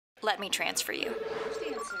Let me transfer you.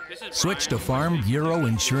 Switch to Farm Bureau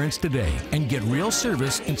Insurance today and get real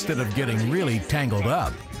service instead of getting really tangled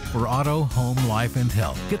up. For auto, home, life, and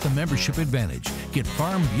health, get the membership advantage. Get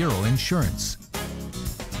Farm Bureau Insurance.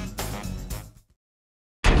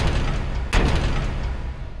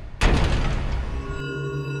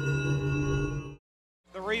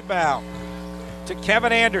 The rebound to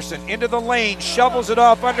Kevin Anderson, into the lane, shovels it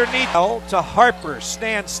off underneath to Harper,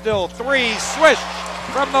 stands still, three, swish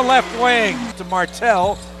from the left wing to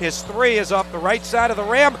Martell. His three is off the right side of the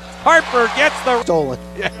rim. Harper gets the stolen.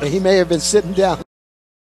 Yes. He may have been sitting down.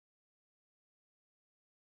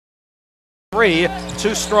 Three,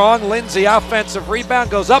 too strong. Lindsay, offensive rebound,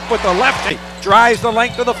 goes up with the lefty, drives the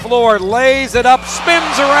length of the floor, lays it up,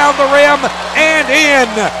 spins around the rim and in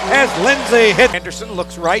as Lindsay hits. Anderson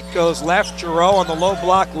looks right, goes left. Giroux on the low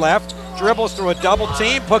block left, dribbles through a double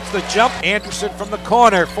team, puts the jump. Anderson from the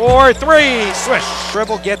corner, 4-3, swish.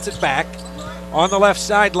 Dribble, gets it back on the left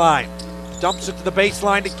sideline, dumps it to the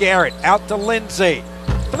baseline to Garrett, out to Lindsay,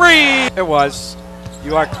 three. It was,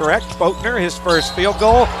 you are correct, Boatner, his first field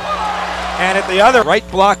goal. And at the other right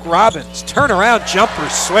block, Robbins, turnaround jumper,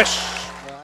 swish.